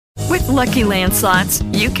Lucky Land Slots,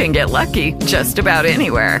 you can get lucky just about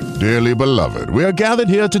anywhere. Dearly beloved, we are gathered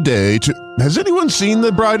here today to... Has anyone seen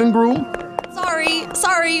the bride and groom?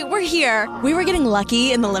 Sorry, we're here. We were getting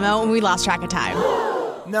lucky in the limo and we lost track of time.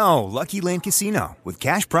 No, Lucky Land Casino, with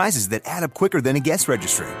cash prizes that add up quicker than a guest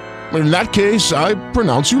registry. In that case, I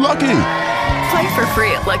pronounce you lucky. Play for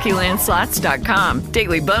free at LuckyLandSlots.com.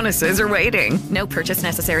 Daily bonuses are waiting. No purchase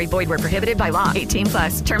necessary. Void where prohibited by law.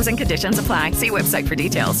 18+. Terms and conditions apply. See website for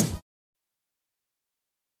details.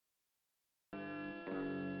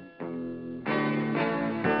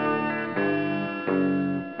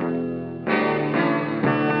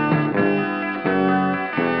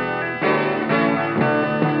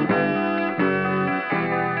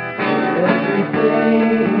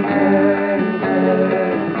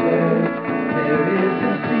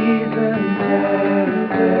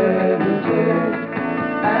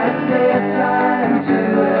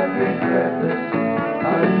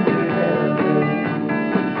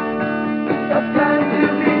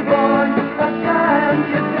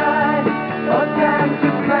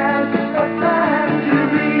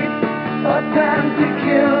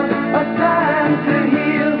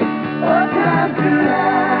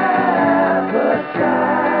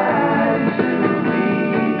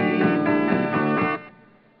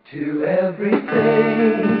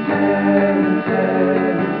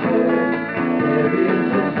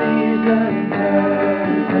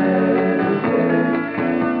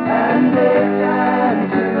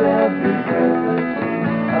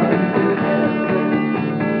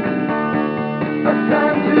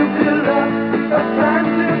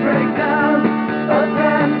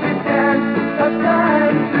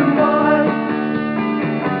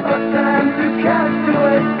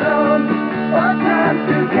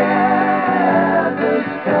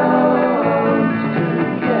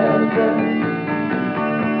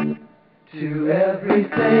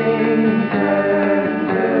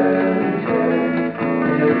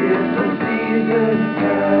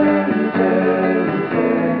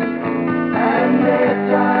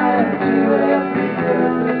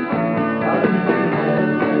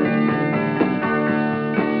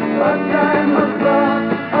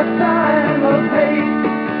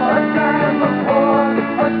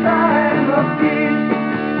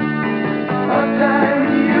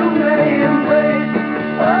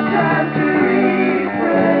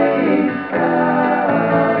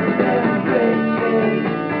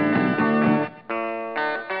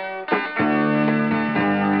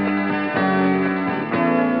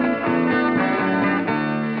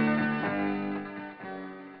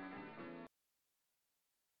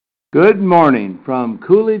 Good morning from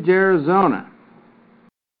Coolidge, Arizona.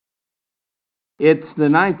 It's the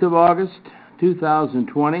 9th of August,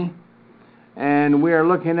 2020, and we are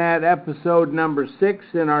looking at episode number 6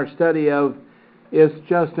 in our study of It's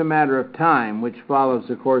Just a Matter of Time, which follows,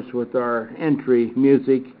 of course, with our entry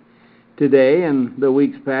music today and the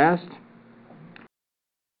weeks past.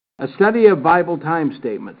 A study of Bible time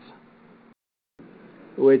statements,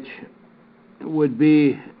 which would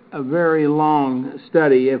be a very long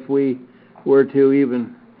study if we were to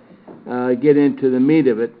even get into the meat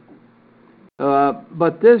of it.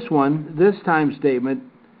 But this time statement,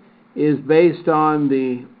 is based on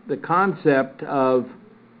the concept of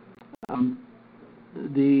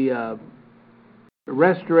the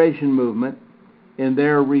Restoration Movement and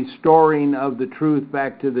their restoring of the truth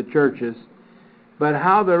back to the churches, but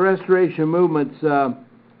how the Restoration Movement's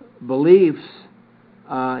beliefs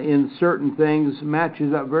in certain things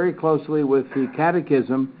matches up very closely with the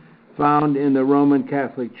catechism found in the Roman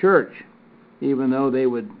Catholic Church, even though they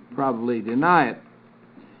would probably deny it.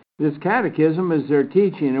 This catechism is their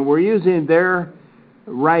teaching, and we're using their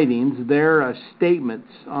writings, their statements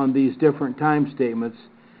on these different time statements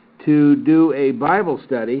to do a Bible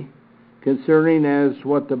study concerning as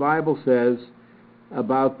what the Bible says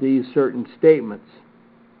about these certain statements.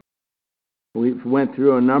 We went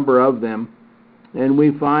through a number of them, and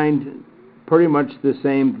we find pretty much the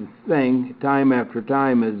same thing time after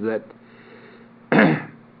time, is that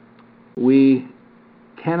we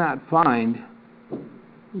cannot find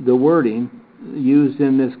the wording used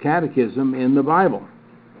in this catechism in the Bible.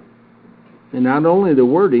 And not only the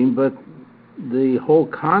wording, but the whole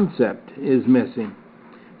concept is missing.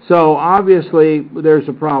 So obviously there's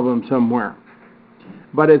a problem somewhere.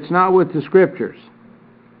 But it's not with the Scriptures.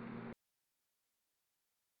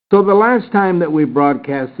 So the last time that we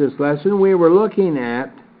broadcast this lesson, we were looking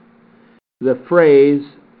at the phrase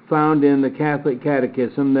found in the Catholic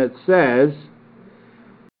Catechism that says,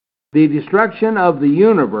 the destruction of the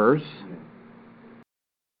universe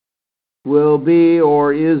will be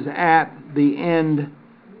or is at the end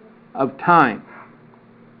of time.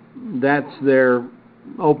 that's their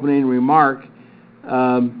opening remark.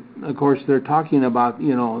 Of course, they're talking about,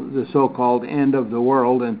 the so-called end of the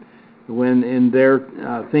world, and when in their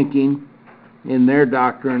thinking, in their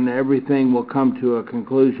doctrine, everything will come to a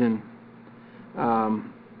conclusion,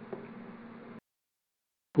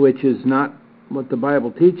 which is not what the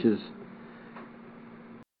Bible teaches.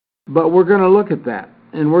 But we're going to look at that,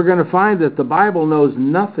 and we're going to find that the Bible knows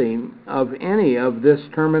nothing of any of this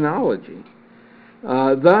terminology.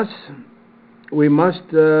 Thus, we must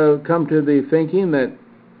come to the thinking that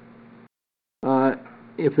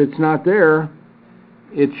if it's not there,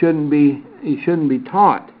 it shouldn't be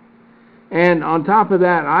taught. And on top of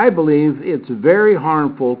that, I believe it's very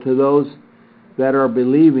harmful to those that are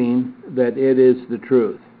believing that it is the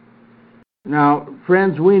truth. Now,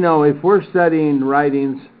 friends, we know if we're studying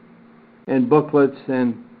writings and booklets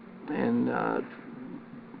and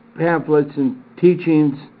pamphlets and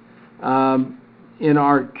teachings in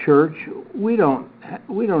our church, we don't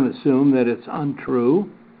assume that it's untrue.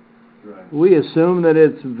 Right. We assume that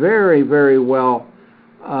it's very, very well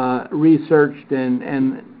researched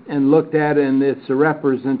and looked at, and it's a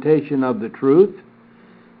representation of the truth.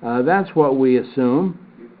 That's what we assume.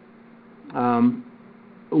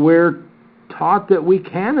 We're taught that we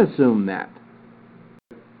can assume that.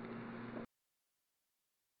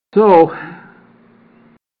 So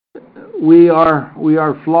we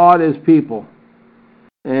are flawed as people,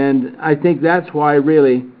 and I think that's why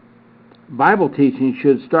really Bible teaching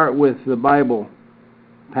should start with the Bible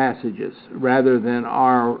passages rather than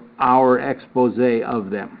our expose of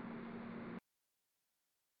them.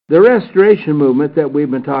 The Restoration movement that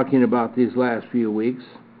we've been talking about these last few weeks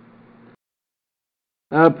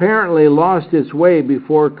apparently lost its way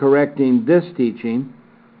before correcting this teaching,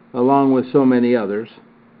 along with so many others,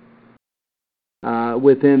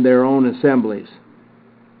 within their own assemblies.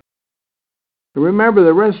 Remember,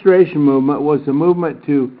 the Restoration movement was a movement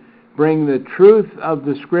to bring the truth of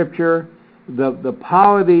the Scripture, the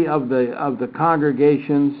polity of the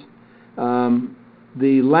congregations,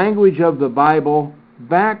 the language of the Bible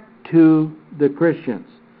back to the Christians.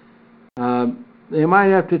 They might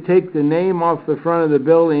have to take the name off the front of the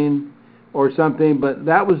building or something, but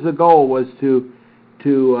that was the goal, was to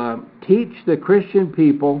teach the Christian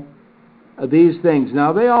people these things.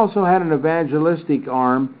 Now, they also had an evangelistic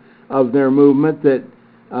arm of their movement that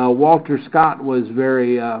Walter Scott was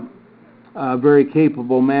very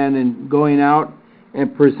capable man in going out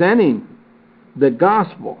and presenting the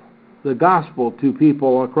gospel to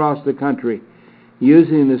people across the country,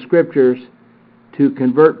 using the Scriptures to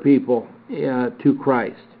convert people to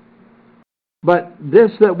Christ. But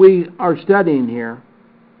this that we are studying here,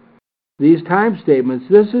 these time statements,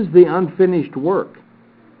 this is the unfinished work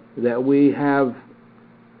that we have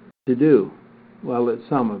to do. Well, it's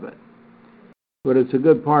some of it, but it's a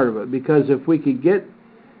good part of it, because if we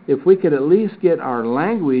could at least get our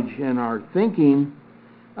language and our thinking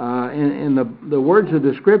and the words of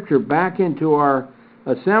the Scripture back into our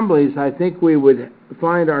assemblies, I think we would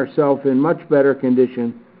find ourselves in much better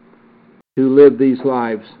condition to live these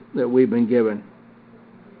lives that we've been given.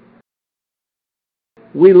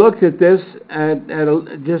 We looked at this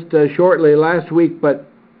just shortly last week, but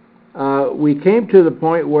we came to the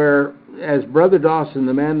point where, as Brother Dawson,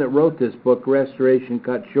 the man that wrote this book, Restoration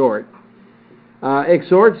Cut Short,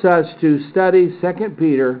 exhorts us to study 2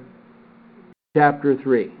 Peter chapter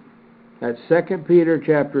 3. That's 2 Peter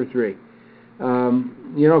chapter 3.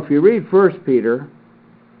 If you read 1 Peter,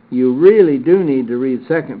 you really do need to read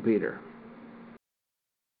 2 Peter.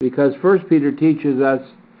 Because 1 Peter teaches us,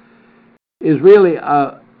 is really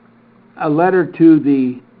a letter to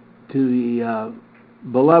the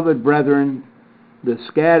beloved brethren, the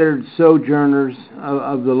scattered sojourners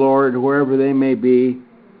of the Lord, wherever they may be.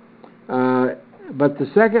 But the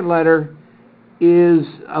second letter is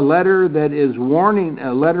a letter that is warning,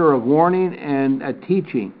 a letter of warning and a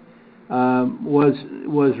teaching.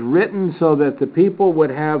 Was written so that the people would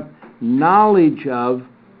have knowledge of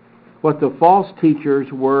what the false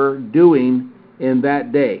teachers were doing in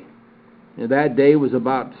that day. And that day was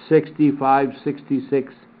about 65,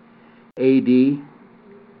 66 A.D.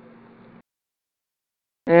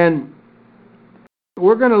 And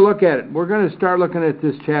we're going to look at it. We're going to start looking at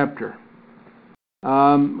this chapter.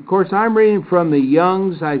 Of course, I'm reading from the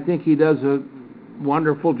Young's. I think he does a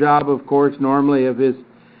wonderful job, of course, normally, of his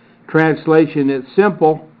translation. It's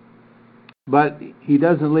simple, but he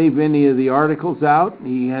doesn't leave any of the articles out.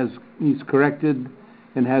 He's corrected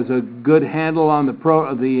and has a good handle on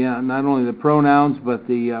not only the pronouns but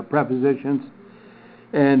the prepositions,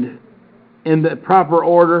 and in the proper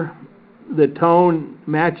order. The tone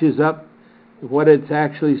matches up what it's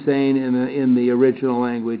actually saying in the original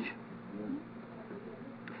language.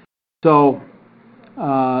 So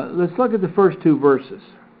let's look at the first two verses.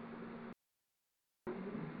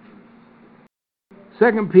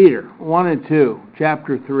 2 Peter 1 and 2,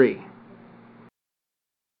 chapter 3.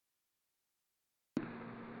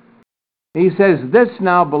 He says, "This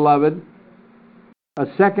now, beloved, a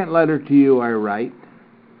second letter to you I write,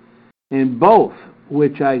 in both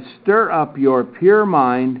which I stir up your pure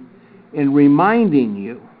mind in reminding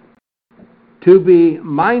you to be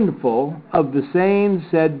mindful of the sayings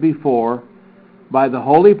said before by the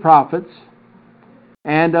holy prophets,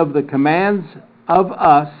 and of the commands of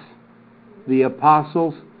us, the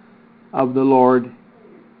apostles of the Lord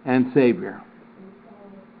and Savior."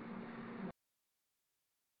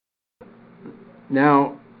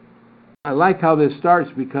 Now, I like how this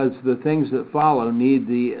starts because the things that follow need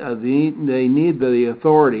the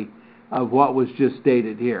authority of what was just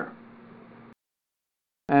stated here.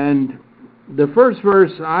 And the first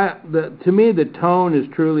verse, to me, the tone is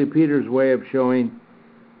truly Peter's way of showing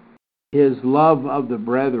his love of the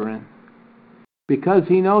brethren, because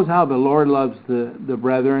he knows how the Lord loves the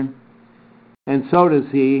brethren, and so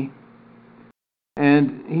does he.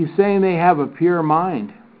 And he's saying they have a pure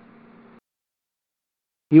mind.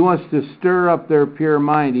 He wants to stir up their pure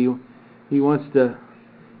mind. He wants to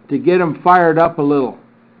get them fired up a little.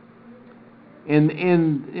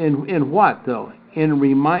 In what though? He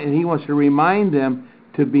wants to remind them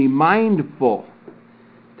to be mindful.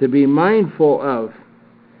 To be mindful of.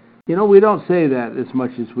 You know, we don't say that as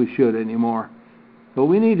much as we should anymore. But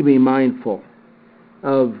we need to be mindful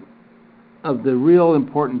of the real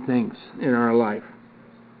important things in our life.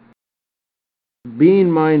 Being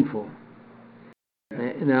mindful.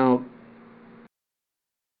 Now,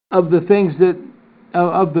 of the things that,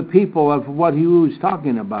 of the people, of what he was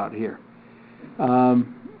talking about here.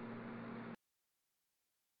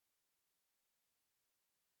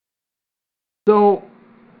 So,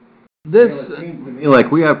 this... It seems to me like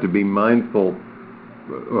we have to be mindful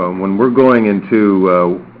when we're going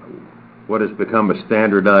into what has become a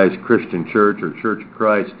standardized Christian church or Church of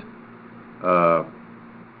Christ,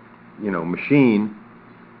 machine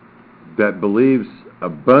that believes a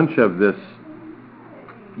bunch of this,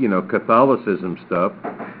 Catholicism stuff.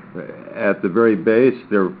 At the very base,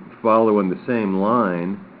 they're following the same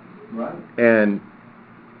line, Right. And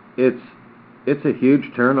it's a huge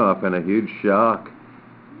turnoff and a huge shock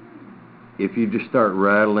if you just start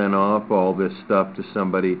rattling off all this stuff to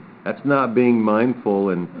somebody. That's not being mindful,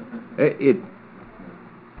 and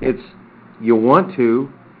it's you want to,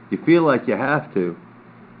 you feel like you have to,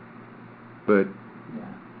 but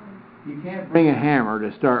you can't bring a hammer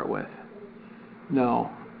to start with. No,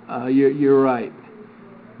 you're right.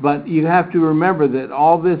 But you have to remember that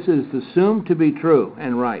all this is assumed to be true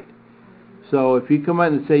and right. So if you come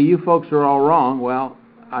in and say, you folks are all wrong, well,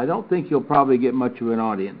 I don't think you'll probably get much of an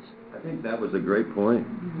audience. I think that was a great point.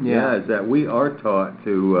 Yeah. Is that we are taught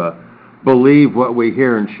to believe what we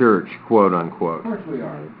hear in church, quote unquote. Of course we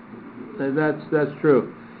are. That's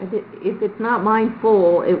true. If it's not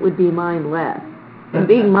mindful, it would be mindless. And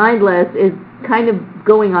being mindless is kind of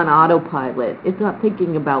going on autopilot. It's not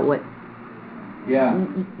thinking about what's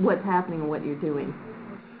happening and what you're doing.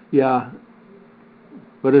 Yeah.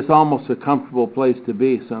 But it's almost a comfortable place to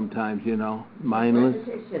be sometimes, mindless.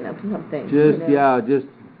 Repetition of something.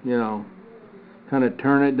 Kind of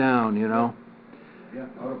turn it down, Yeah,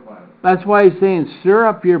 autopilot. That's why he's saying, stir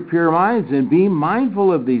up your pure minds and be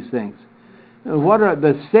mindful of these things. And what are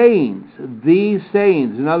the sayings? These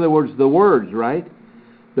sayings, in other words, the words, right?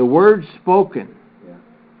 The words spoken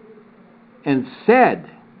and said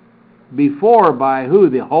before by who?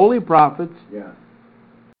 The holy prophets. Yeah.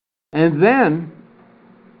 And then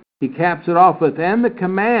he caps it off with, and the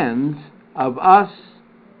commands of us,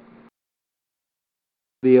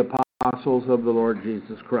 the apostles of the Lord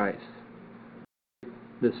Jesus Christ.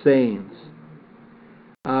 The sayings.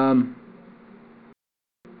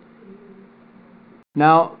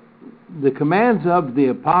 Now, the commands of the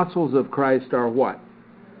apostles of Christ are what?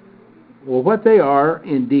 Well, what they are,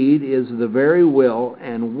 indeed, is the very will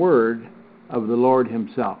and word of the Lord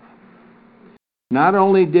himself. Not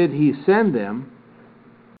only did he send them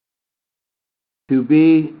to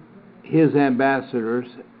be his ambassadors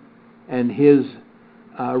and his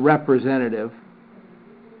representative,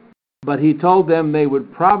 but he told them they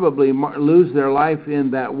would probably lose their life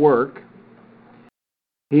in that work.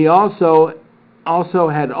 He also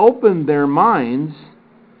had opened their minds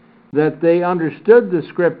that they understood the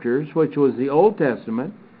Scriptures, which was the Old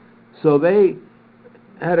Testament, so they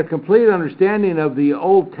had a complete understanding of the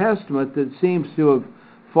Old Testament that seems to have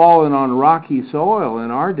fallen on rocky soil in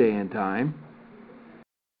our day and time.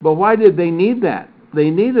 But why did they need that? They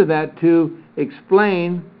needed that to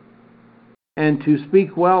explain and to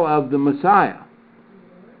speak well of the Messiah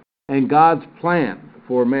and God's plan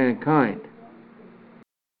for mankind.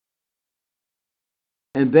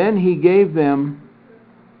 And then he gave them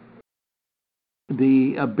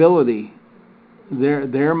the ability,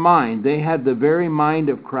 their mind. They had the very mind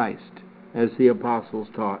of Christ, as the apostles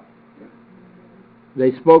taught.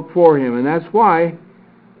 They spoke for him, and that's why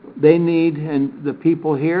they need, and the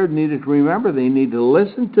people here needed to remember, they need to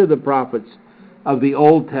listen to the prophets of the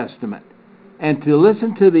Old Testament and to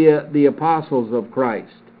listen to the apostles of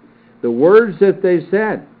Christ, the words that they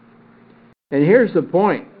said. And here's the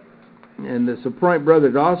point, and this is a point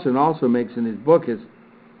Brother Dawson also makes in his book, is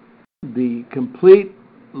the complete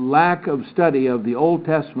lack of study of the Old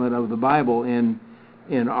Testament of the Bible in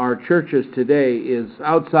our churches today is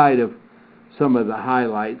outside of some of the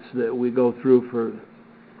highlights that we go through for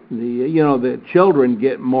the children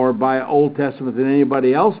get more by Old Testament than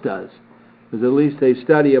anybody else does, because at least they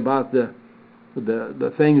study about the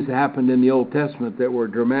things that happened in the Old Testament that were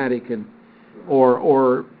dramatic and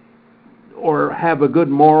or have a good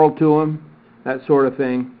moral to them, that sort of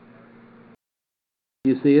thing.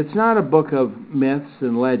 You see, it's not a book of myths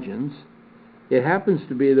and legends. It happens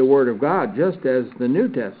to be the Word of God, just as the New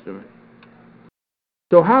Testament.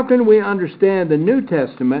 So how can we understand the New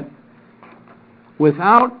Testament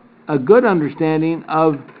without a good understanding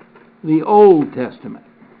of the Old Testament?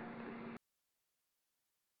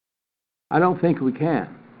 I don't think we can.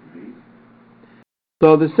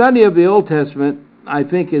 So the study of the Old Testament, I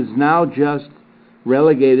think, is now just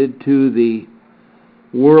relegated to the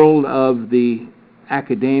world of the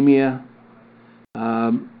academia,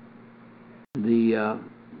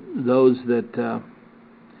 those that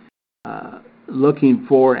looking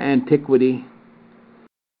for antiquity.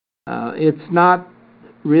 It's not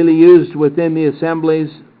really used within the assemblies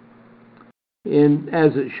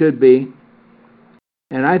as it should be.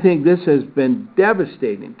 And I think this has been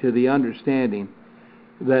devastating to the understanding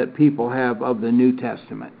that people have of the New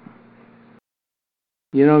Testament.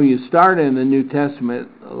 You know, you start in the New Testament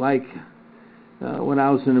like when I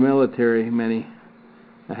was in the military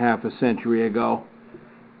a half a century ago.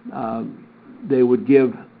 They would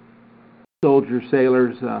give soldier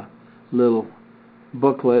sailors a little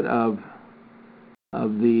booklet of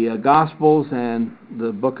the Gospels and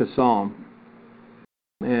the Book of Psalms.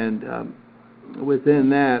 And within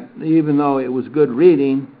that, even though it was good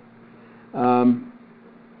reading,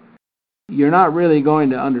 you're not really going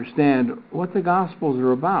to understand what the Gospels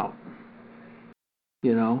are about.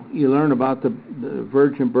 You know, you learn about the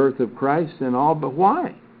virgin birth of Christ and all, but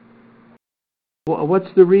why? What's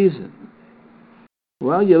the reason?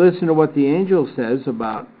 Well, you listen to what the angel says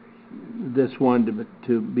about this one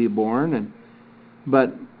to be born,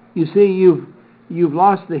 but you see, you've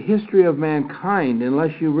lost the history of mankind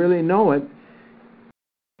unless you really know it.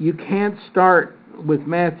 You can't start with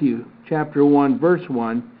Matthew chapter 1, verse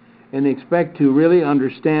 1, and expect to really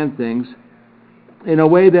understand things in a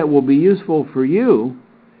way that will be useful for you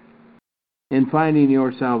in finding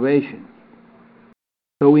your salvation.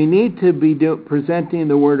 So we need to be presenting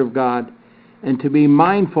the Word of God and to be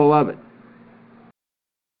mindful of it.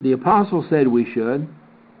 The apostle said we should,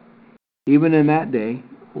 even in that day.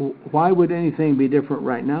 Why would anything be different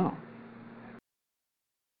right now?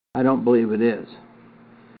 I don't believe it is.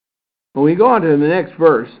 When we go on to the next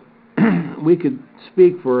verse, we could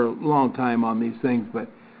speak for a long time on these things, but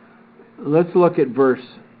let's look at verse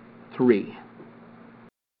 3.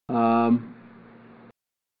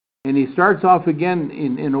 And he starts off again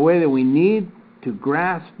in a way that we need to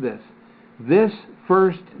grasp this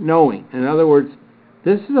first knowing. In other words,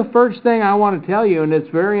 this is the first thing I want to tell you, and it's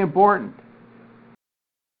very important.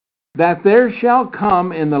 That there shall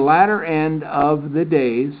come in the latter end of the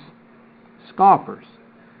days scoffers,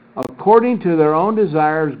 according to their own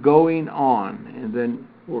desires going on. And then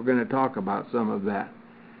we're going to talk about some of that.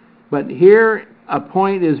 But here a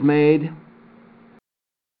point is made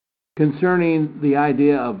concerning the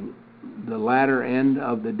idea of the latter end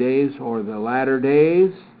of the days, or the latter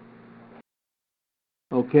days.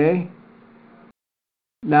 Okay?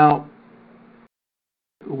 Now,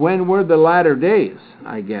 when were the latter days,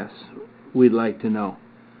 I guess we'd like to know.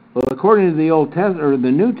 Well, according to the Old Testament, or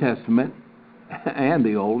the New Testament, and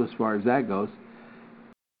the Old as far as that goes,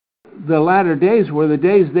 the latter days were the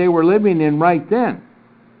days they were living in right then.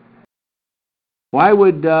 Why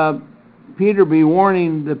would Peter be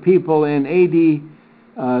warning the people in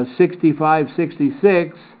AD 65,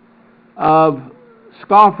 66 of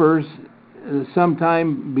scoffers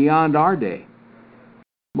sometime beyond our day?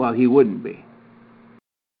 Well, he wouldn't be.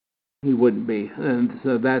 He wouldn't be. And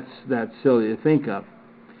so that's silly to think of.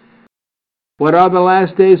 What are the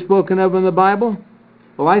last days spoken of in the Bible?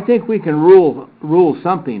 Well, I think we can rule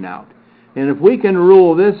something out. And if we can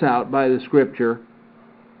rule this out by the Scripture,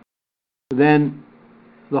 then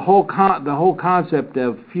the whole concept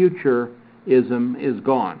of futurism is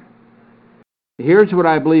gone. Here's what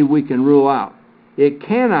I believe we can rule out. It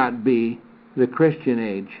cannot be the Christian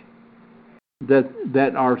age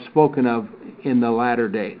that are spoken of in the latter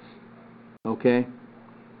days. Okay?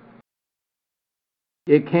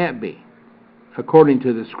 It can't be. According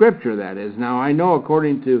to the Scripture, that is. Now, I know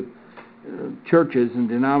according to churches and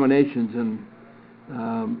denominations, and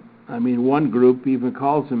one group even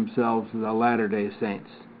calls themselves the Latter-day Saints.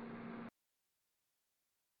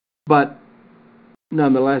 But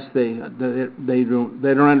nonetheless, they don't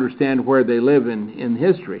understand where they live in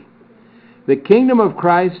history. The kingdom of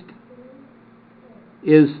Christ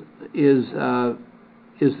is the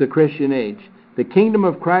Christian age. The kingdom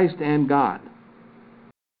of Christ and God.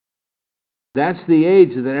 That's the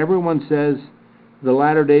age that everyone says the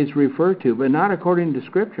latter days refer to, but not according to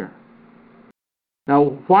Scripture.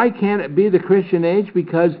 Now, why can't it be the Christian age?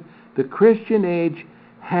 Because the Christian age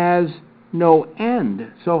has no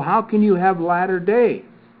end. So how can you have latter days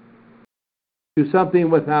to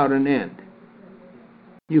something without an end?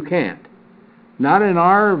 You can't. Not in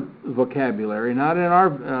our vocabulary, not in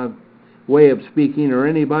our way of speaking or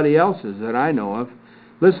anybody else's that I know of.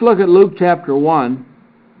 Let's look at Luke chapter 1,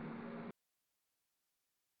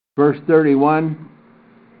 verse 31.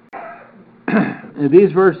 And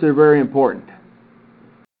these verses are very important.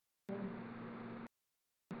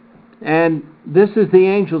 And this is the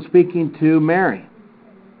angel speaking to Mary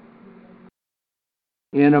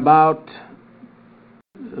in about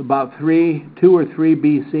 2 or 3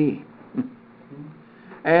 BC.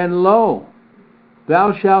 And lo,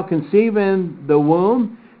 thou shalt conceive in the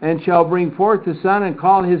womb, and shall bring forth a son, and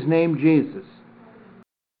call his name Jesus.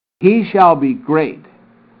 He shall be great,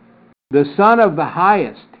 the Son of the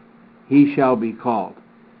Highest he shall be called.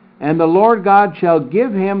 And the Lord God shall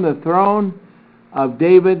give him the throne of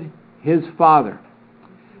David his father.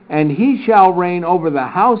 And he shall reign over the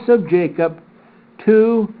house of Jacob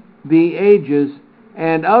to the ages,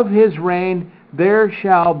 and of his reign there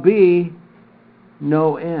shall be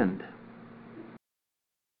no end.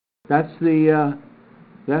 That's the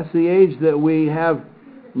age that we have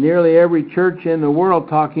nearly every church in the world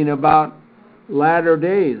talking about latter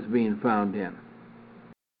days being found in.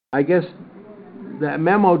 I guess that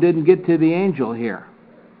memo didn't get to the angel here.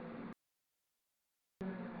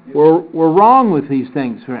 We're wrong with these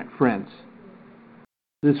things, friends.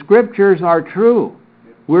 The Scriptures are true.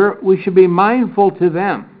 We should be mindful to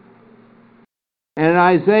them. And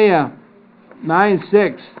Isaiah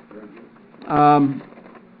 9:6. I'm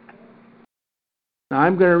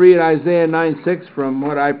going to read Isaiah 9:6 from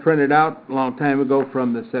what I printed out a long time ago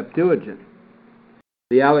from the Septuagint,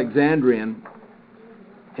 the Alexandrian.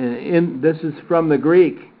 This is from the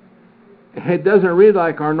Greek. It doesn't read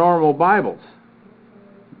like our normal Bibles.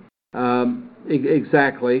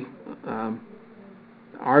 Exactly.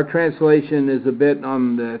 Our translation is a bit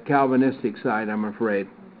on the Calvinistic side, I'm afraid.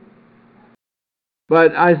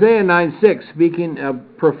 But Isaiah 9:6, speaking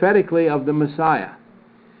prophetically of the Messiah.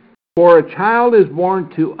 For a child is born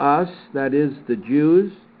to us, that is, the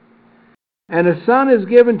Jews, and a son is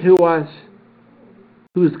given to us,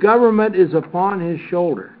 whose government is upon his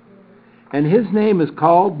shoulder. And his name is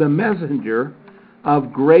called the Messenger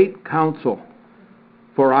of Great Counsel.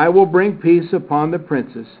 For I will bring peace upon the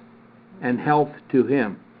princes, and health to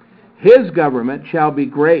him. His government shall be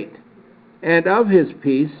great, and of his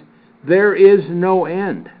peace there is no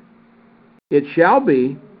end. It shall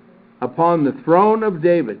be upon the throne of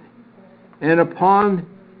David, and upon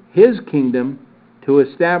his kingdom, to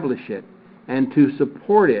establish it, and to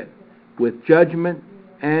support it with judgment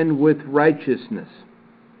and with righteousness,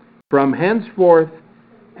 from henceforth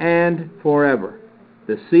and forever.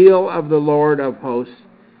 The seal of the Lord of hosts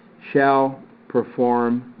shall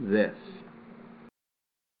perform this.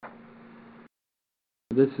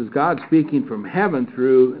 This is God speaking from heaven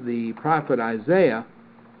through the prophet Isaiah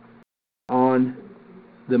on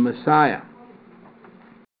the Messiah.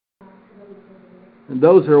 And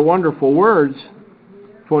those are wonderful words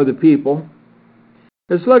for the people.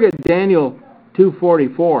 Let's look at Daniel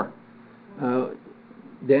 2:44.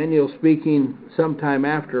 Daniel speaking sometime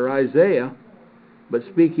after Isaiah, but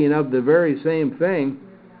speaking of the very same thing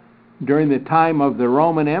during the time of the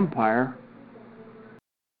Roman Empire,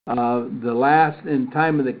 the last in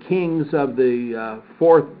time of the kings of the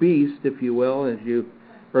fourth beast, if you will,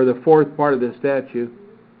 or the fourth part of the statue.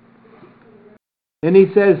 And he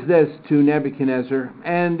says this to Nebuchadnezzar,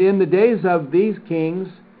 and in the days of these kings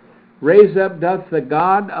Raise up doth the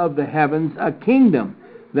God of the heavens a kingdom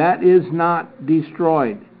that is not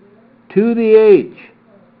destroyed, to the age,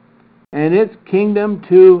 and its kingdom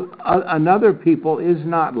to another people is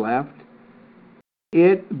not left.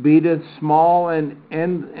 It beateth small and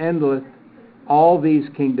endless all these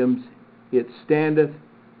kingdoms. It standeth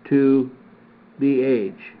to the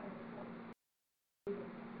age.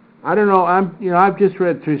 I don't know. I've just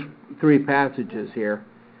read three passages here,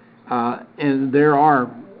 and there are,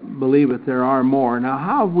 believe it, there are more. Now,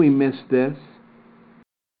 how have we missed this?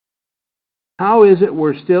 How is it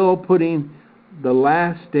we're still putting the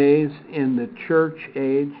last days in the church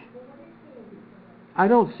age? I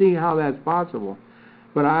don't see how that's possible.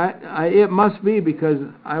 But it must be because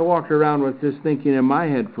I walked around with this thinking in my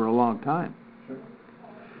head for a long time.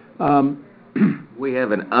 We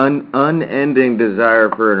have an unending desire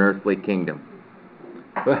for an earthly kingdom.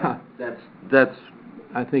 That's.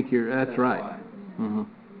 I think that's right. Mm-hmm.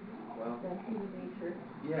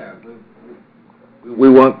 Yeah. We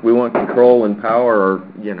want control and power, or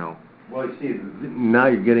Well, you see, now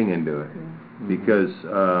you're getting into it, because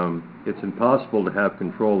it's impossible to have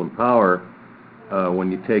control and power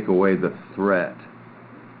when you take away the threat.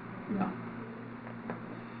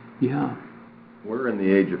 Yeah. We're in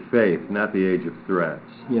the age of faith, not the age of threats.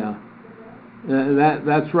 Yeah.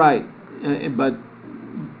 That's right. But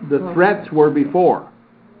the threats were before.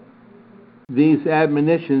 These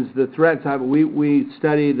admonitions, the threats, we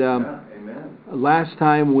studied, last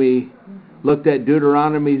time we looked at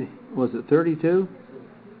Deuteronomy, was it 32?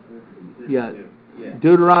 Yeah.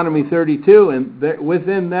 Deuteronomy 32, and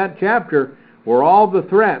within that chapter were all the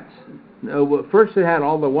threats. First it had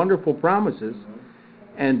all the wonderful promises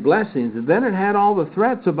and blessings, and then it had all the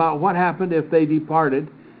threats about what happened if they departed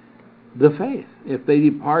the faith, if they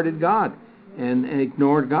departed God and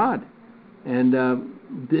ignored God. And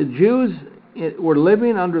the Jews were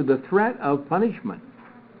living under the threat of punishment.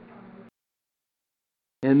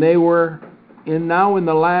 And they were now in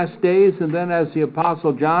the last days, and then as the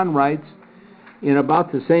Apostle John writes, in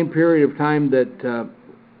about the same period of time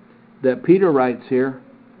that Peter writes here,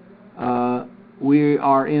 we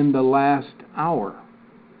are in the last hour.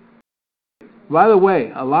 By the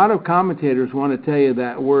way, a lot of commentators want to tell you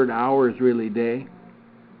that word hour is really day.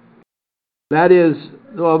 That is,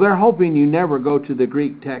 well, they're hoping you never go to the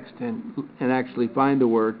Greek text and actually find the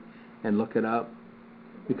word and look it up.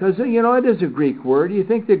 Because, it is a Greek word. Do you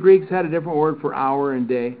think the Greeks had a different word for hour and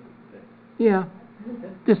day? Yeah,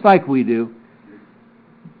 just like we do.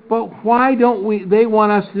 But why don't they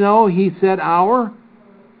want us to know he said hour?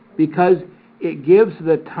 Because it gives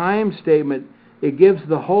the time statement, it gives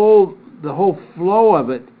the whole flow of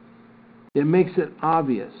it, it makes it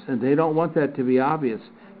obvious. And they don't want that to be obvious,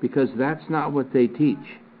 because that's not what they teach.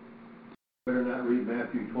 Better not read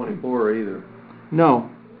Matthew 24 either. No.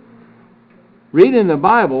 Reading the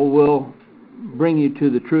Bible will bring you to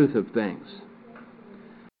the truth of things.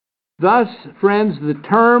 Thus, friends, the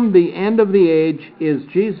term the end of the age is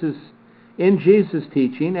in Jesus'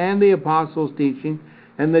 teaching and the apostles' teaching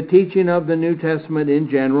and the teaching of the New Testament in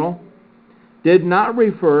general did not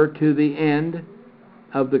refer to the end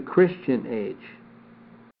of the Christian age,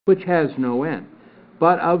 which has no end,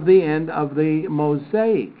 but of the end of the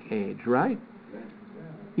Mosaic age, right?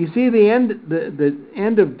 You see, the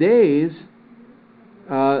end of days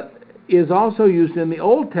is also used in the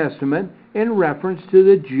Old Testament in reference to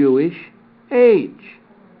the Jewish age.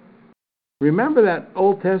 Remember that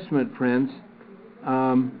Old Testament, friends,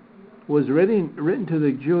 was written to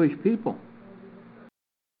the Jewish people.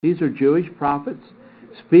 These are Jewish prophets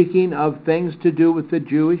speaking of things to do with the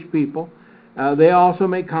Jewish people. They also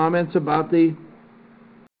make comments about the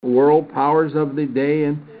world powers of the day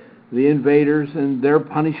and the invaders and their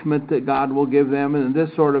punishment that God will give them and this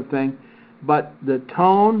sort of thing. But the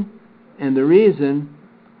tone and the reason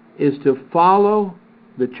is to follow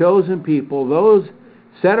the chosen people, those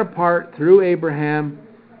set apart through Abraham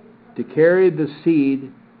to carry the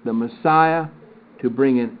seed, the Messiah, to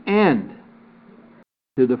bring an end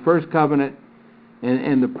to the first covenant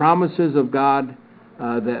and the promises of God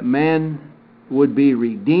that man would be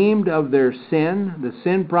redeemed of their sin, the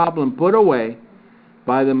sin problem put away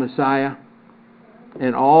by the Messiah,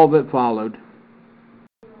 and all that followed,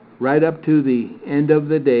 right up to the end of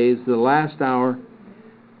the days, the last hour.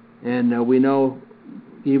 And we know,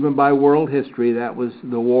 even by world history, that was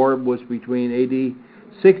the war was between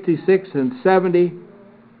AD 66 and 70,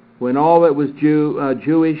 when all that was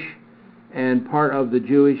Jewish and part of the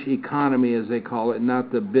Jewish economy, as they call it,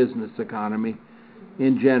 not the business economy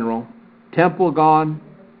in general. Temple gone,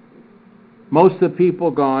 most of the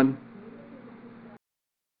people gone,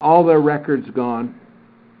 all their records gone.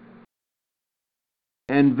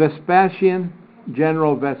 And Vespasian,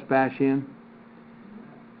 General Vespasian,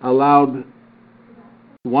 allowed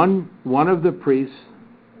one of the priests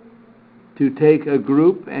to take a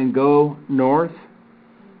group and go north,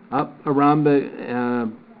 up around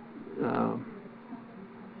the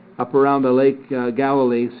Lake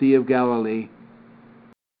Galilee, Sea of Galilee,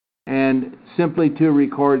 and simply to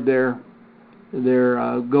record their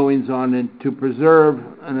goings on and to preserve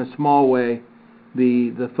in a small way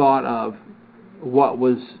the thought of what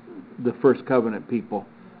was the first covenant people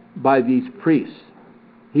by these priests.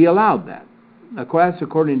 He allowed that. Of course,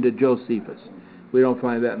 according to Josephus. We don't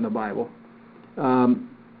find that in the Bible.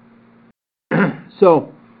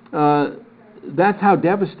 So that's how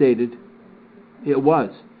devastated it was.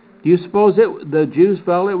 Do you suppose the Jews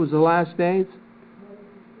felt it was the last days?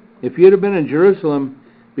 If you'd have been in Jerusalem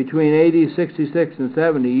between AD 66 and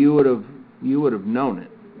 70, you would have known it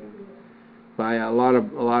by a lot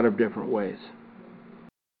of different ways.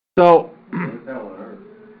 So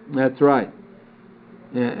that's right.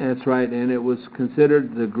 Yeah, that's right, and it was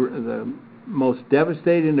considered the most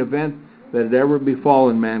devastating event that had ever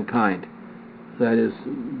befallen mankind. That is,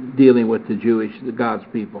 dealing with the God's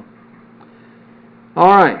people.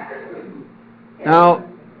 All right. Now,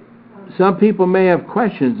 some people may have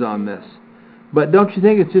questions on this, but don't you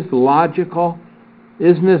think it's just logical?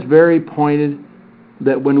 Isn't this very pointed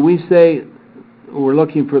that when we say we're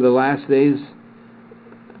looking for the last days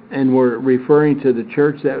and we're referring to the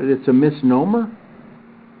church, that it's a misnomer?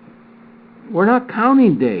 We're not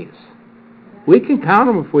counting days. We can count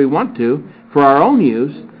them if we want to for our own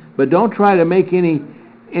use, but don't try to make any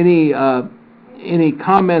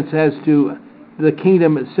comments as to the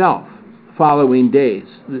kingdom itself following days.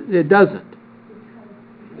 It doesn't.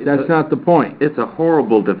 That's not the point. It's a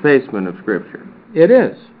horrible defacement of Scripture. It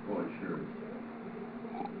is.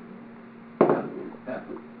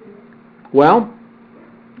 Well,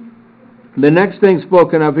 the next thing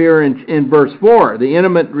spoken of here in verse 4, the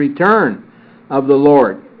imminent return of the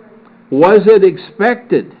Lord. Was it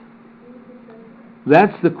expected?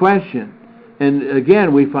 That's the question. And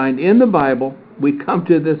again, we find in the Bible, we come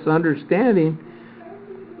to this understanding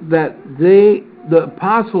that the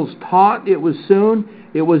apostles taught it was soon,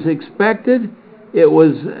 it was expected, it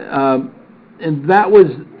was, and that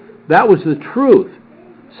was the truth.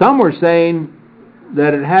 Some were saying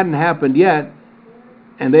that it hadn't happened yet,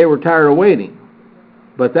 and they were tired of waiting.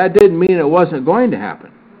 But that didn't mean it wasn't going to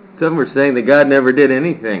happen. Some were saying that God never did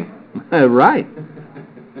anything. Right.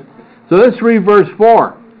 So let's read verse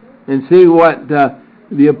 4 and see what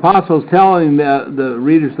the apostle's telling the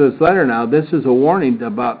readers of this letter now. This is a warning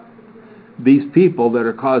about these people that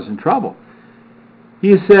are causing trouble.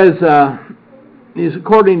 He says, he's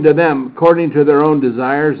according to them, according to their own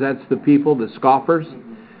desires, that's the people, the scoffers,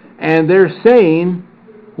 and they're saying,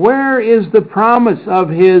 where is the promise of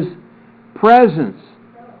his presence?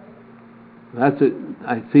 That's it.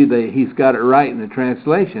 I see that he's got it right in the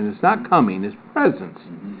translation. It's not coming, it's presence.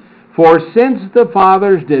 For since the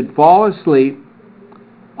fathers did fall asleep,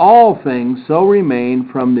 all things so remain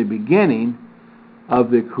from the beginning of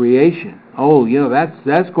the creation. Oh,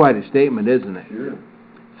 that's quite a statement, isn't it? Sure.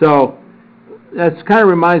 So that kind of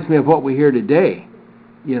reminds me of what we hear today.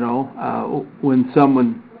 When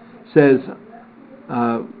someone says,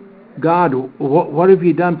 God, what have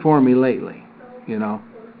you done for me lately?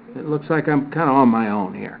 It looks like I'm kind of on my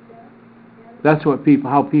own here. That's how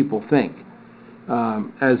people think,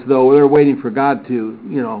 as though they're waiting for God to,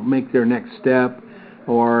 make their next step,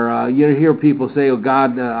 or you hear people say, "Oh,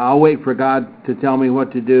 God, I'll wait for God to tell me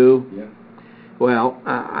what to do." Yeah. Well,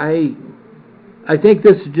 I think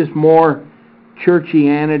this is just more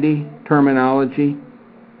churchianity terminology.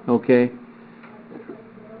 Okay.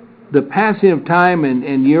 The passing of time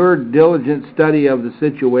and your diligent study of the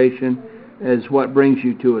situation is what brings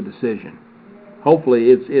you to a decision. Hopefully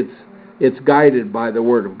it's guided by the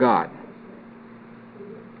Word of God.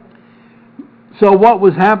 So what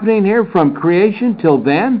was happening here from creation till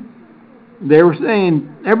then? They were saying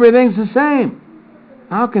everything's the same.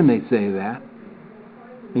 How can they say that?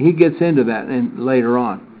 And he gets into that later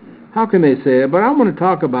on. How can they say that? But I want to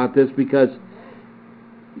talk about this because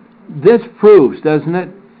this proves, doesn't it,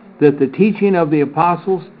 that the teaching of the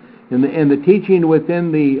apostles and the teaching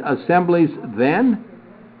within the assemblies then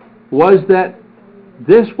was that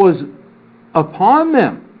this was upon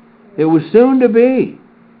them. It was soon to be.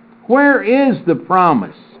 Where is the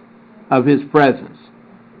promise of his presence?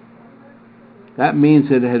 That means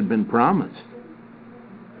it had been promised.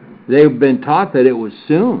 They've been taught that it was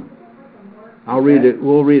soon. I'll read it.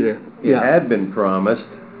 We'll read it. It had been promised.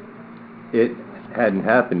 It hadn't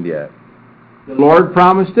happened yet. The Lord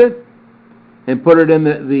promised it, and put it in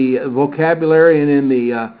the vocabulary and in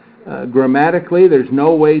the grammatically. There's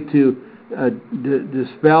no way to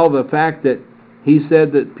dispel the fact that he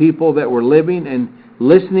said that people that were living and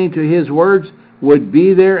listening to his words would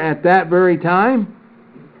be there at that very time.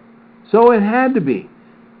 So it had to be.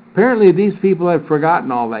 Apparently these people have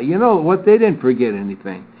forgotten all that. You know what? They didn't forget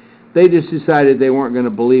anything. They just decided they weren't going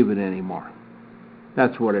to believe it anymore.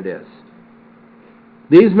 That's what it is.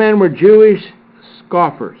 These men were Jewish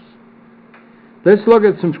scoffers. Let's look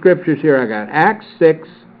at some scriptures here I got. Acts 6,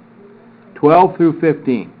 12 through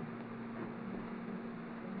 15.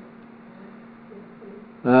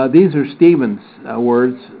 These are Stephen's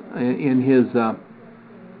words in his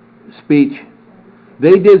speech.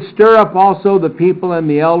 They did stir up also the people and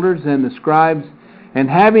the elders and the scribes, and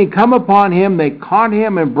having come upon him, they caught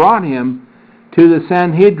him and brought him to the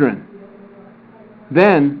Sanhedrin.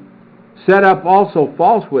 Then set up also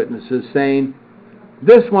false witnesses, saying,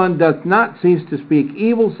 This one doth not cease to speak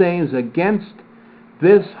evil sayings against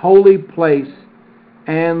this holy place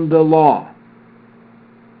and the law.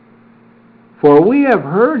 For we have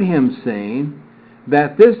heard him saying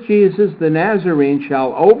that this Jesus the Nazarene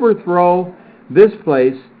shall overthrow this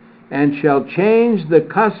place and shall change the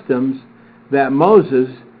customs that Moses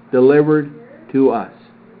delivered to us.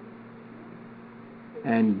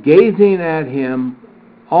 And gazing at him,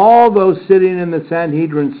 all those sitting in the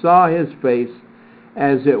Sanhedrin saw his face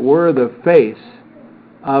as it were the face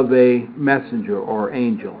of a messenger or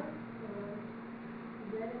angel.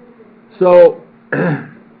 So,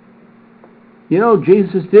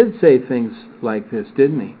 Jesus did say things like this,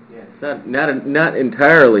 didn't he? Yeah, it's not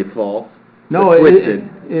entirely false. No, twisted.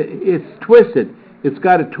 It's twisted. It's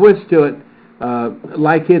got a twist to it,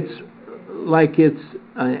 like it's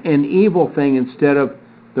an evil thing instead of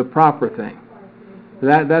the proper thing.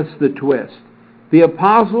 That's the twist. The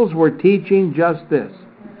apostles were teaching just this,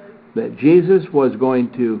 that Jesus was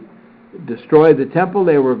going to destroy the temple.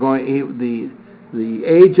 They were going. The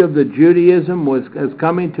age of the Judaism was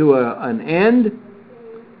coming to an end.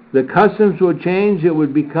 The customs would change. It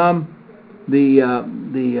would become the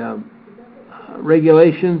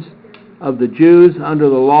regulations of the Jews under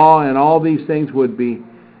the law, and all these things would be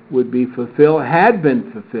fulfilled, had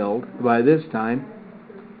been fulfilled by this time.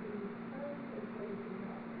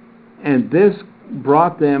 And this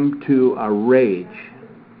brought them to a rage.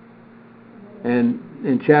 And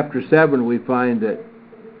in chapter 7 we find that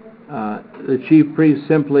the chief priest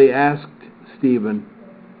simply asked Stephen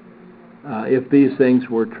if these things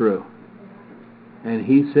were true. And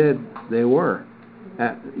he said they were,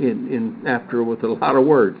 after with a lot of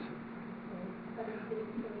words.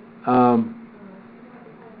 And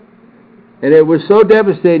it was so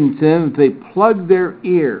devastating to them that they plugged their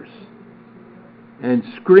ears and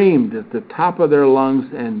screamed at the top of their lungs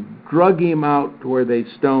and drug him out to where they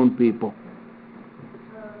stoned people.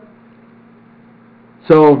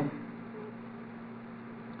 So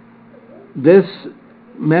this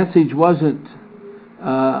message wasn't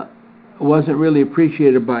really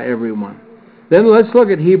appreciated by everyone. Then let's look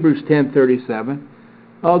at Hebrews 10:37.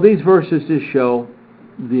 Oh, these verses just show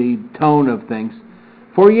the tone of things.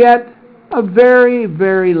 For yet a very,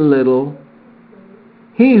 very little,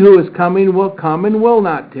 he who is coming will come and will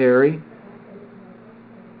not tarry.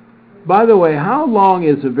 By the way, how long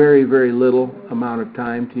is a very, very little amount of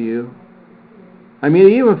time to you? I mean,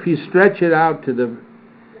 even if you stretch it out to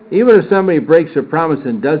even if somebody breaks a promise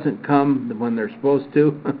and doesn't come when they're supposed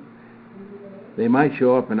to, they might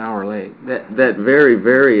show up an hour late. That very,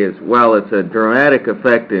 very is, while it's a dramatic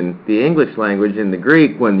effect in the English language, in the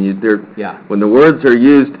Greek, when the words are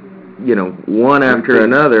used, one after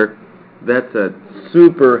another, that's a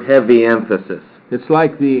super heavy emphasis. It's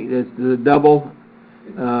like the double,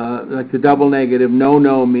 like the double negative.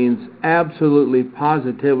 No means absolutely,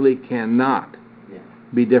 positively cannot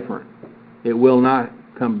be different. It will not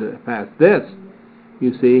come to pass. This,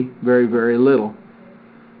 you see, very, very little.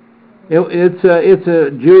 It's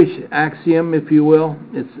a Jewish axiom, if you will.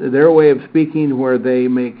 It's their way of speaking, where they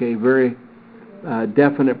make a very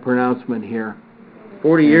definite pronouncement here.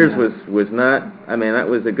 40 years was not. I mean, that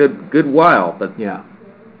was a good while, but yeah,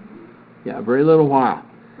 very little while.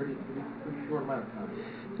 Pretty short amount of time.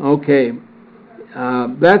 Okay,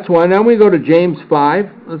 that's one. Now we go to James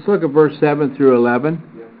 5. Let's look at verse 7 through 11.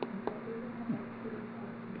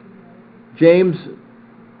 James,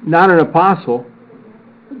 not an apostle,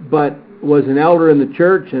 but was an elder in the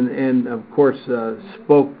church and of course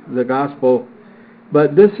spoke the gospel.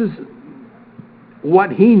 But this is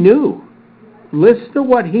what he knew. Listen to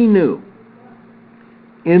what he knew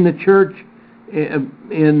in the church.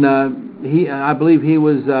 I believe he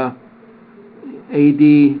was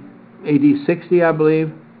AD 60, I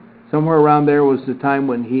believe, Somewhere around there was the time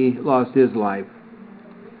when he lost his life.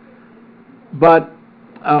 But,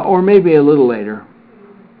 or maybe a little later,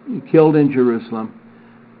 killed in Jerusalem.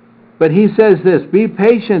 But he says this, be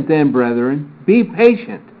patient then, brethren, be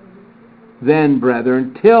patient then,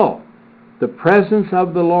 brethren, till the presence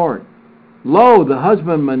of the Lord. Lo, the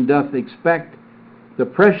husbandman doth expect the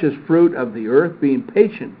precious fruit of the earth, being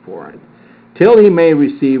patient for it, till he may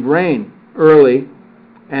receive rain, early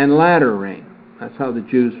and latter rain. That's how the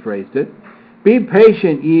Jews phrased it. Be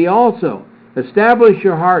patient ye also. Establish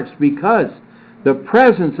your hearts, because the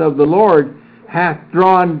presence of the Lord hath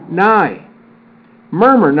drawn nigh.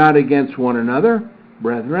 Murmur not against one another,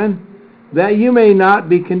 brethren, that you may not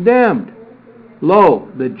be condemned. Lo,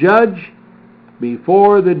 the judge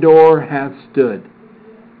before the door hath stood.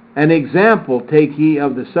 An example take ye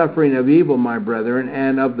of the suffering of evil, my brethren,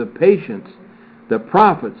 and of the patience, the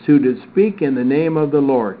prophets who did speak in the name of the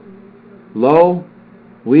Lord. Lo,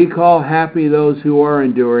 we call happy those who are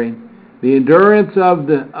enduring. The endurance of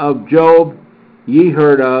Job ye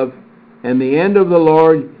heard of, and the end of the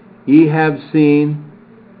Lord ye have seen.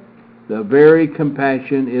 The very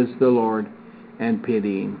compassion is the Lord, and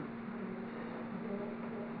pitying.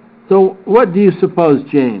 So what do you suppose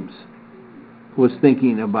James was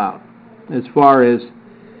thinking about as far as,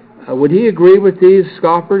 would he agree with these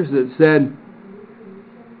scoffers that said,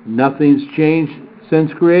 nothing's changed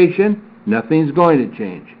since creation, nothing's going to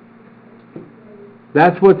change?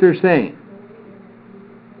 That's what they're saying.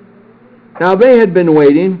 Now they had been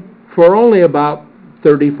waiting for only about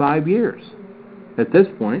 35 years at this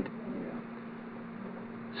point.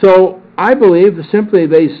 So I believe simply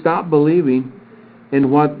they stopped believing in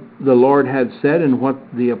what the Lord had said and what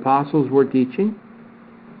the apostles were teaching.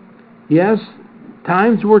 Yes,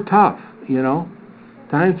 times were tough,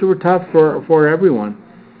 Times were tough for everyone.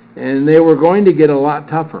 And they were going to get a lot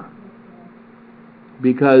tougher.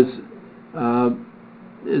 Because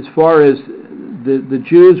as far as the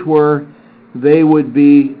Jews were, they would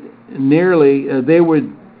be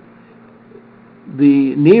Nero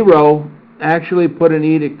actually put an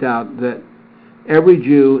edict out that every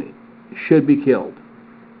Jew should be killed.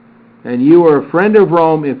 And you were a friend of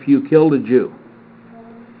Rome if you killed a Jew.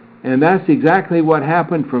 And that's exactly what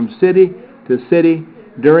happened from city to city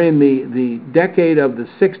during the decade of the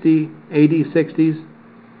 60s.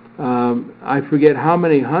 I forget how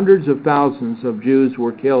many hundreds of thousands of Jews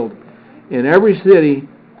were killed in every city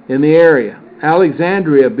in the area.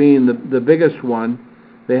 Alexandria being the biggest one.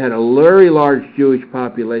 They had a very large Jewish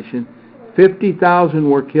population. 50,000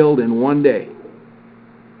 were killed in one day.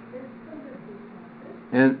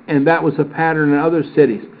 And that was a pattern in other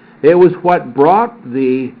cities. It was what brought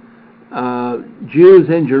the Jews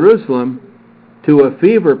in Jerusalem to a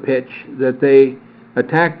fever pitch that they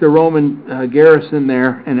attacked the Roman garrison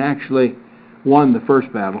there and actually won the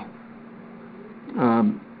first battle.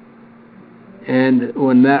 And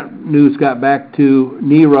when that news got back to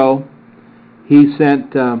Nero, he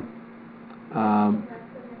sent, I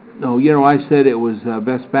said it was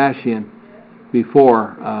Vespasian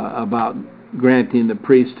before about granting the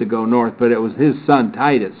priests to go north, but it was his son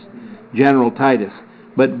Titus, General Titus.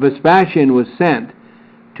 But Vespasian was sent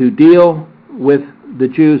to deal with the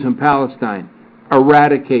Jews in Palestine,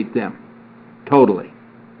 eradicate them totally.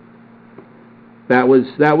 That was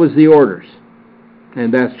the orders,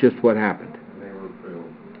 and that's just what happened.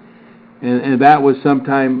 And that was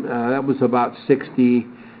sometime, that was about 60.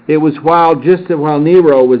 It was while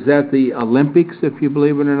Nero was at the Olympics, if you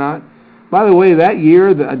believe it or not. By the way, that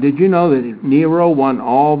year, did you know that Nero won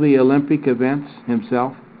all the Olympic events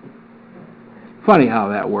himself? Funny how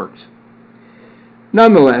that works.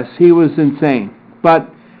 Nonetheless, he was insane. But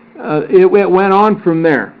it went on from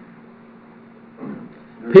there.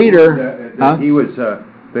 Peter, he was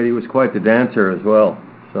quite the dancer as well.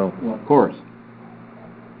 So, well, of course.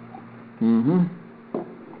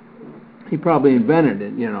 He probably invented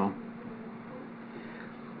it,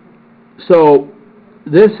 So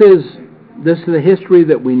this is the history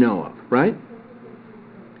that we know of, right?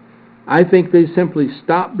 I think they simply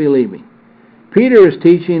stopped believing. Peter is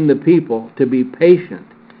teaching the people to be patient,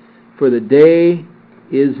 for the day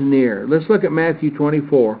is near. Let's look at Matthew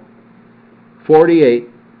 24:48.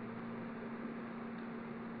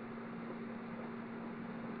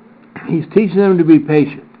 He's teaching them to be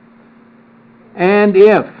patient. And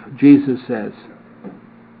if, Jesus says,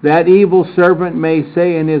 that evil servant may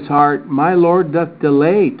say in his heart, my Lord doth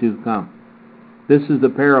delay to come. This is the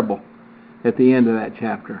parable at the end of that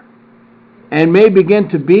chapter. And may begin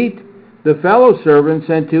to beat the fellow servants,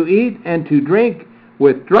 and to eat and to drink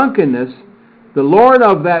with drunkenness, the Lord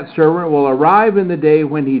of that servant will arrive in the day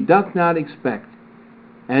when he doth not expect,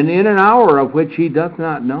 and in an hour of which he doth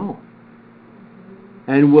not know,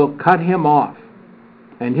 and will cut him off.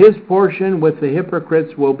 And his portion with the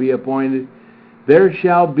hypocrites will be appointed. There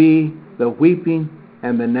shall be the weeping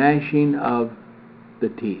and the gnashing of the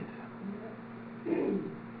teeth.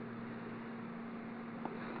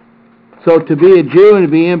 So to be a Jew and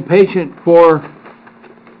to be impatient for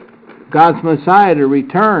God's Messiah to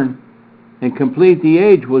return and complete the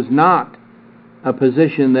age was not a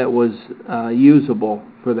position that was usable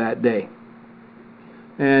for that day.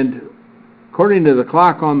 And according to the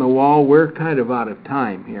clock on the wall, we're kind of out of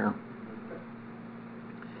time here.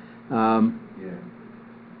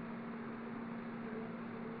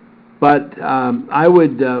 But I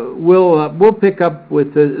would we'll pick up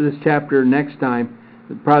with this chapter next time.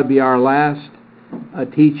 It'll probably be our last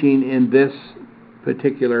teaching in this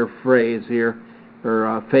particular phrase here,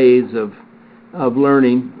 or phase of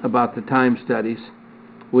learning about the time studies.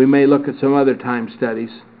 We may look at some other time studies.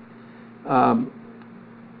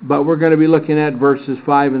 But we're going to be looking at verses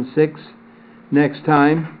 5 and 6 next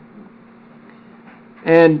time.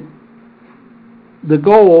 And the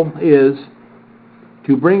goal is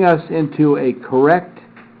to bring us into a correct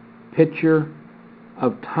picture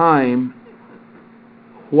of time.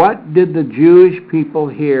 What did the Jewish people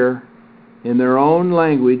hear in their own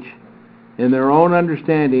language, in their own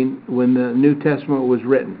understanding when the New Testament was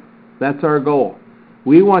written? That's our goal.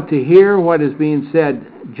 We want to hear what is being said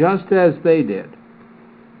just as they did.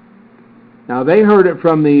 Now, they heard it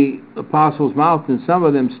from the apostles' mouth, and some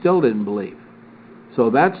of them still didn't believe. So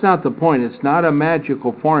that's not the point. It's not a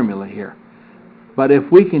magical formula here. But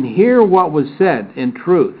if we can hear what was said in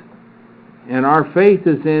truth, and our faith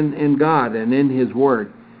is in God and in His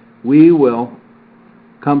Word, we will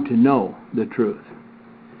come to know the truth.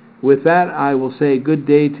 With that, I will say good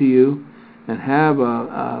day to you, and have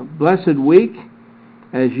a blessed week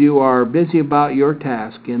as you are busy about your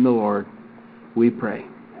task in the Lord. We pray.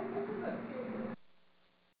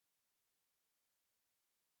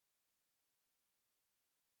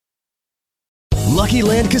 Lucky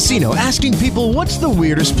Land Casino, asking people, what's the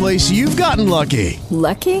weirdest place you've gotten lucky?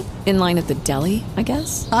 Lucky? In line at the deli, I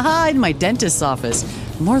guess? Aha, in my dentist's office.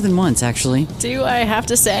 More than once, actually. Do I have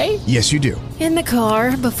to say? Yes, you do. In the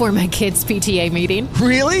car before my kids' PTA meeting.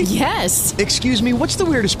 Really? Yes. Excuse me, what's the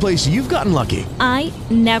weirdest place you've gotten lucky? I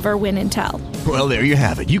never win and tell. Well, there you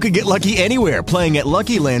have it. You can get lucky anywhere, playing at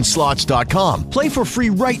LuckyLandSlots.com. Play for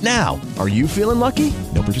free right now. Are you feeling lucky?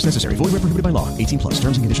 No purchase necessary. Void where prohibited by law. 18+.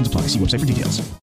 Terms and conditions apply. See website for details.